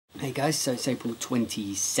Hey guys, so it's April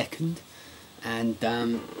 22nd,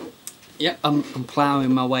 and yep, I'm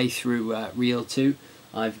ploughing my way through Reel 2.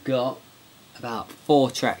 I've got about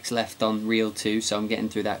 4 tracks left on Reel 2, so I'm getting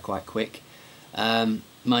through that quite quick.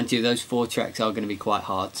 Mind you, those 4 tracks are going to be quite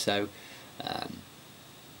hard, so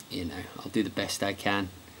you know, I'll do the best I can,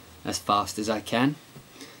 as fast as I can,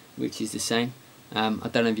 which is the same. I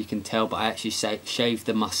don't know if you can tell, but I actually shaved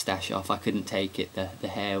the mustache off. I couldn't take it. The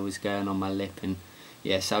hair was going on my lip, and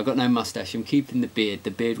yeah, so I've got no mustache. I'm keeping the beard. The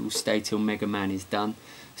beard will stay till MegaMan is done.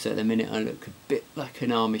 So at the minute I look a bit like an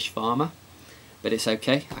Amish farmer, but it's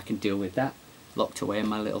okay. I can deal with that. Locked away in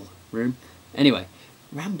my little room. Anyway,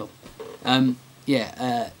 ramble.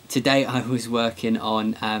 Today I was working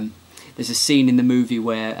on. There's a scene in the movie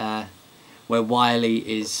where Wiley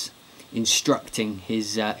is instructing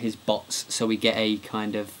his bots, so we get a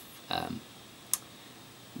kind of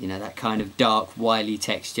you know, that kind of dark Wiley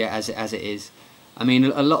texture as it is. I mean,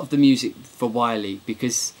 a lot of the music for Wiley,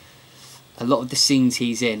 because a lot of the scenes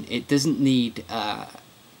he's in, it doesn't need,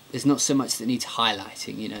 there's not so much that needs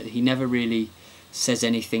highlighting, you know. He never really says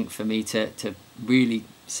anything for me to really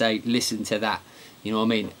say, listen to that, you know what I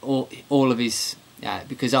mean. All of his,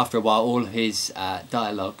 because after a while all of his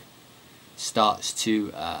dialogue starts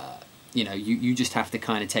to, you know, you just have to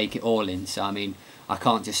kind of take it all in. So I mean, I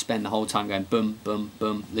can't just spend the whole time going boom, boom,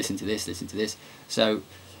 boom, listen to this, listen to this. So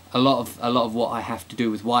a lot of what I have to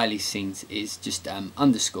do with Wiley's scenes is just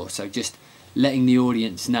underscore, so just letting the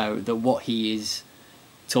audience know that what he is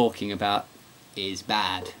talking about is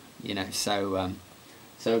bad, you know. So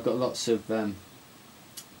so I've got lots of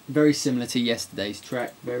very similar to yesterday's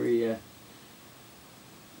track, very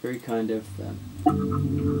kind of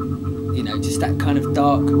you know, just that kind of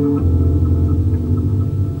dark,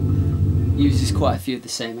 uses quite a few of the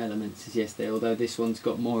same elements as yesterday, although this one's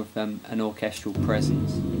got more of an orchestral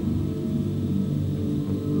presence.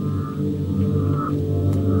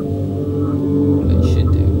 It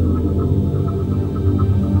should do.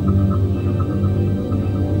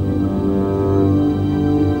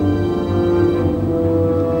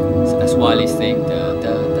 So that's Wiley's thing.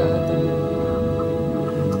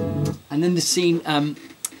 And then the scene,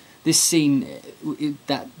 the scene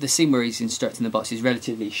where he's instructing the bots is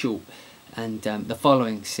relatively short. And the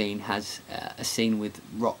following scene has a scene with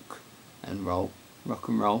rock and roll.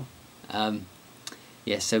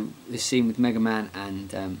 Yeah, so the scene with MegaMan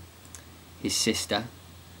and his sister,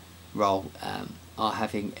 Roll, are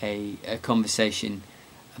having a conversation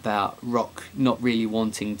about Rock not really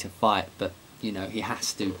wanting to fight, but you know, he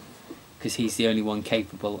has to, because he's the only one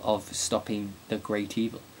capable of stopping the great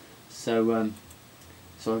evil. So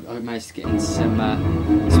so I managed to get in some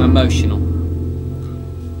emotional.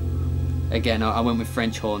 Again, I went with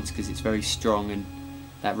French horns because it's very strong and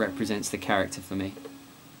that represents the character for me,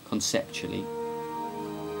 conceptually.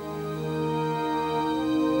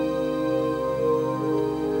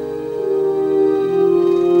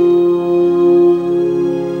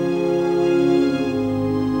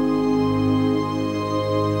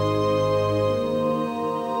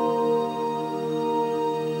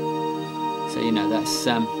 So you know, that's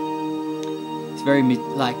it's very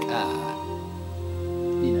like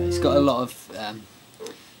you know, it's got a lot of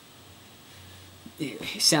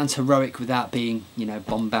it sounds heroic without being, you know,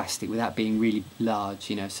 bombastic, without being really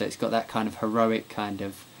large, you know. So it's got that kind of heroic kind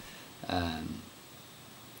of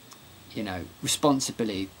you know,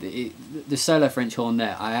 responsibility. The solo French horn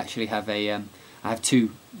there, I actually have a I have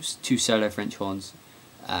two solo French horns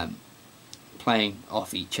playing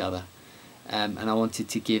off each other, and I wanted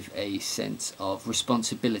to give a sense of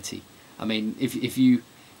responsibility. I mean, if you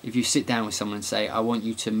sit down with someone and say, I want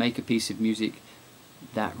you to make a piece of music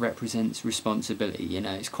that represents responsibility, you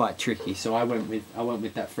know, it's quite tricky. So I went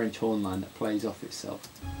with that French horn line that plays off itself.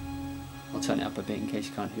 I'll turn it up a bit in case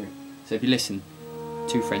you can't hear it. So if you listen,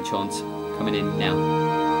 2 French horns coming in now.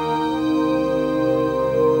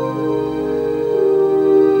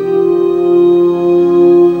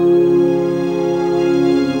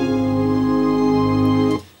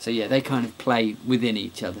 So yeah, they kind of play within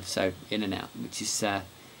each other, so in and out, which is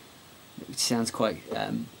which sounds quite,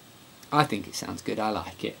 I think it sounds good, I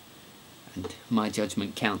like it, and my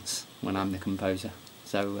judgment counts when I'm the composer,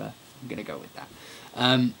 so I'm going to go with that.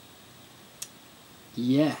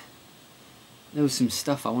 Yeah, there was some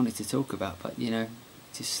stuff I wanted to talk about, but you know, it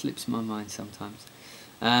just slips my mind sometimes.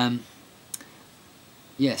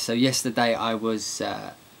 Yeah, so yesterday I was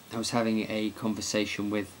having a conversation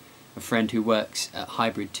with a friend who works at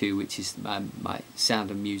Hybrid 2, which is my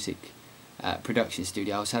sound and music production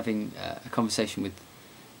studio. I was having a conversation with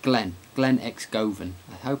Glenn X Govan,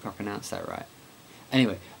 I hope I pronounced that right.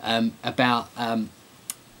 Anyway, about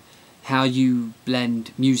how you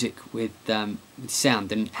blend music with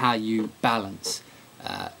sound, and how you balance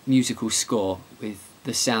musical score with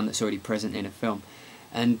the sound that's already present in a film.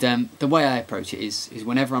 And the way I approach it is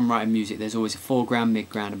whenever I'm writing music, there's always a foreground,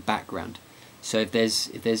 midground and background. So if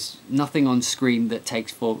there's nothing on screen that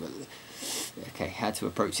takes okay, how to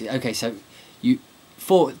approach it. Okay, so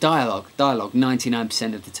dialogue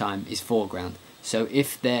 99% of the time is foreground. So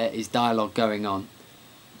if there is dialogue going on,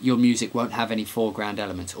 your music won't have any foreground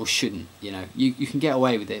elements, or shouldn't. You can get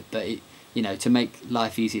away with it, but to make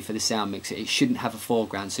life easier for the sound mixer, it shouldn't have a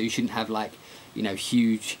foreground. So you shouldn't have like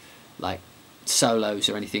huge like solos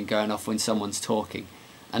or anything going off when someone's talking,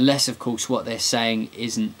 unless of course what they're saying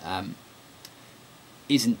isn't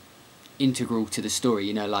integral to the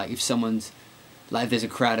story. Like if someone's like, if there's a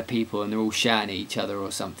crowd of people and they're all shouting at each other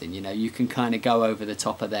or something, you can kind of go over the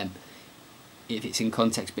top of them if it's in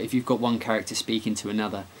context. But if you've got one character speaking to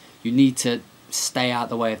another, you need to stay out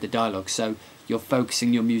the way of the dialogue. So you're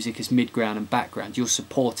focusing your music as midground and background. You're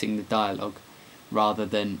supporting the dialogue rather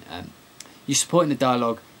than you're supporting the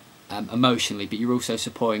dialogue emotionally, but you're also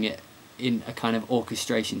supporting it in a kind of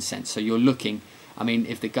orchestration sense. So you're looking, I mean,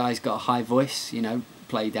 if the guy's got a high voice,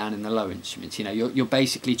 play down in the low instruments. You're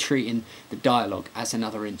basically treating the dialogue as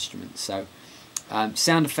another instrument. So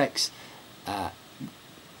sound effects,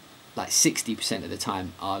 like 60% of the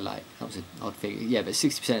time are like, that was an odd figure, yeah, but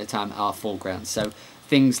 60% of the time are foreground. So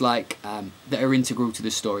things like that are integral to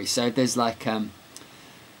the story. So if there's like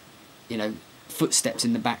footsteps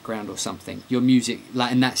in the background or something, your music,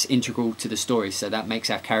 like, and that's integral to the story, so that makes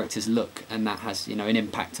our characters look, and that has an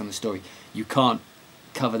impact on the story. You can't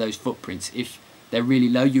cover those footprints. If they're really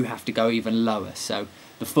low, you have to go even lower. So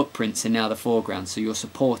the footprints are now the foreground, so you're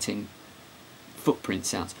supporting footprint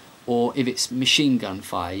sounds. Or if it's machine gun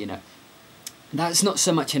fire, that's not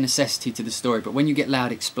so much a necessity to the story, but when you get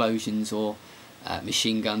loud explosions or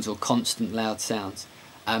machine guns or constant loud sounds,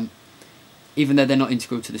 even though they're not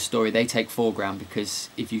integral to the story, they take foreground, because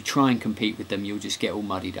if you try and compete with them, you'll just get all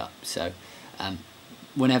muddied up. So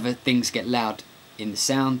whenever things get loud in the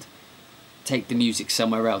sound, take the music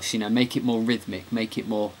somewhere else. Make it more rhythmic, make it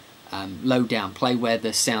more low down, play where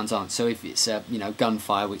the sounds aren't. So if it's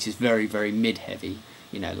gunfire, which is very, very mid heavy,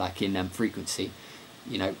 like in frequency,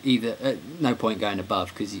 either no point going above,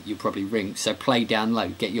 because you'll probably ring. So play down low,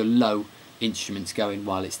 get your low instruments going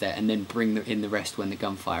while it's there, and then bring in the rest when the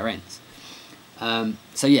gunfire ends.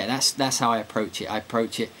 So yeah, that's how I approach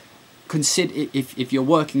it. Consider, if you're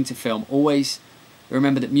working to film, always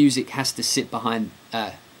remember that music has to sit behind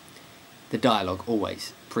the dialogue,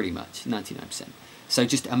 always, pretty much 99%. So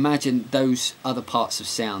just imagine those other parts of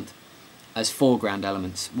sound as foreground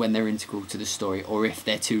elements when they're integral to the story, or if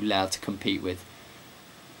they're too loud to compete with.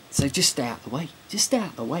 So just stay out of the way. Just stay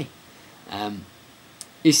out of the way.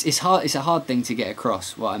 It's hard. It's a hard thing to get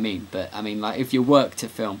across what I mean. But I mean, like, if you work to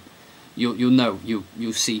film,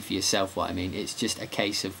 you'll see for yourself what I mean. It's just a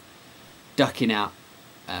case of ducking out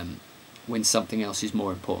when something else is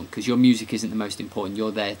more important, because your music isn't the most important.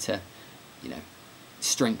 You're there to,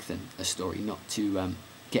 strengthen a story, not to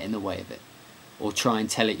get in the way of it or try and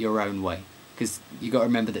tell it your own way. Because you got to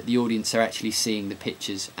remember that the audience are actually seeing the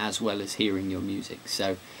pictures as well as hearing your music.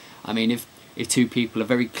 So, I mean, if two people are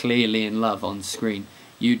very clearly in love on screen,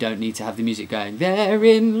 you don't need to have the music going, "They're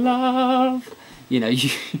in love." You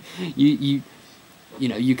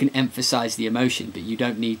can emphasize the emotion, but you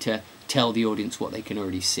don't need to tell the audience what they can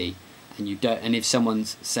already see. And you don't. And if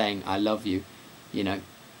someone's saying "I love you,"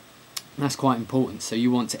 that's quite important. So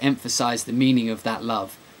you want to emphasize the meaning of that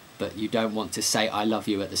love, but you don't want to say "I love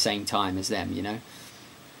you" at the same time as them.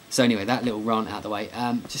 So anyway, that little rant out of the way.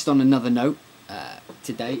 Just on another note,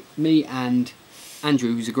 today, me and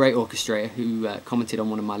Andrew, who's a great orchestrator, who commented on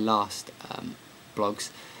one of my last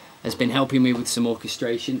blogs, has been helping me with some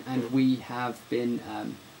orchestration, and we have been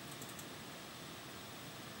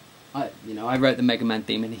I wrote the MegaMan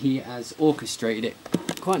theme, and he has orchestrated it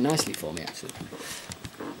quite nicely for me, actually.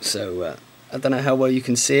 So I don't know how well you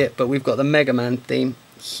can see it, but we've got the MegaMan theme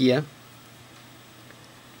here,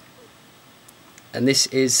 and this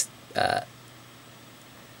is that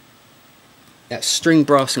string,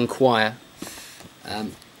 brass and choir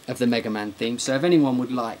of the MegaMan theme. So if anyone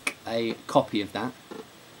would like a copy of that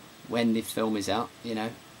when the film is out,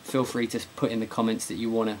 feel free to put in the comments that you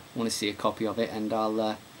want to see a copy of it, and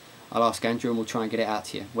I'll ask Andrew and we'll try and get it out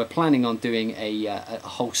to you. We're planning on doing a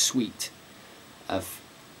whole suite of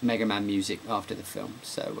MegaMan music after the film,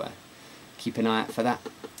 so keep an eye out for that.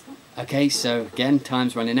 Okay, so again,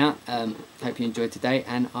 time's running out. Hope you enjoyed today,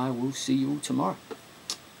 and I will see you all tomorrow.